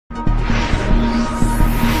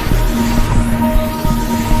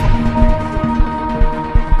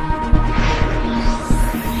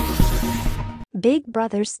Big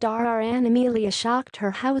Brother star Anamélia shocked her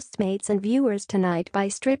housemates and viewers tonight by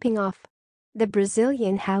stripping off. The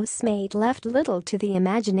Brazilian housemate left little to the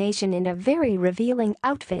imagination in a very revealing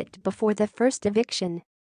outfit before the first eviction.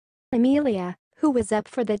 Anamélia, who was up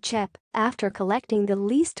for the chep after collecting the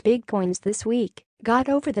least big coins this week, got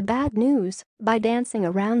over the bad news by dancing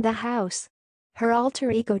around the house. Her alter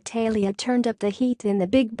ego Talia turned up the heat in the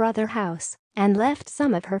Big Brother house and left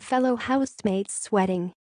some of her fellow housemates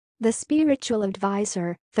sweating. The spiritual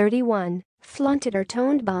advisor, 31, flaunted her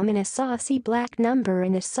toned bum in a saucy black number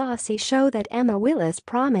in a saucy show that Emma Willis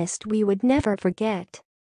promised we would never forget.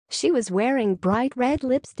 She was wearing bright red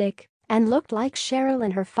lipstick and looked like Cheryl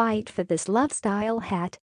in her fight for this love style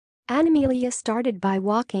hat. Anamélia started by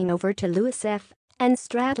walking over to Louis F. and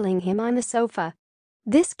straddling him on the sofa.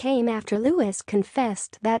 This came after Louis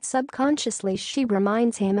confessed that subconsciously she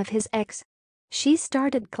reminds him of his ex. She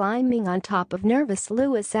started climbing on top of nervous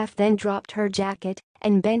Louis F. then dropped her jacket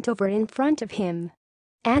and bent over in front of him.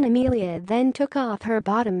 Anamélia then took off her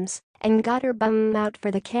bottoms and got her bum out for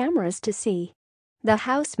the cameras to see. The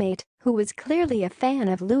housemate, who was clearly a fan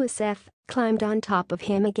of Louis F., climbed on top of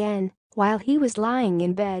him again while he was lying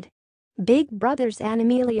in bed. Big Brother's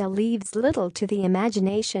Anamélia leaves little to the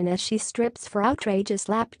imagination as she strips for outrageous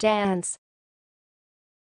lap dance.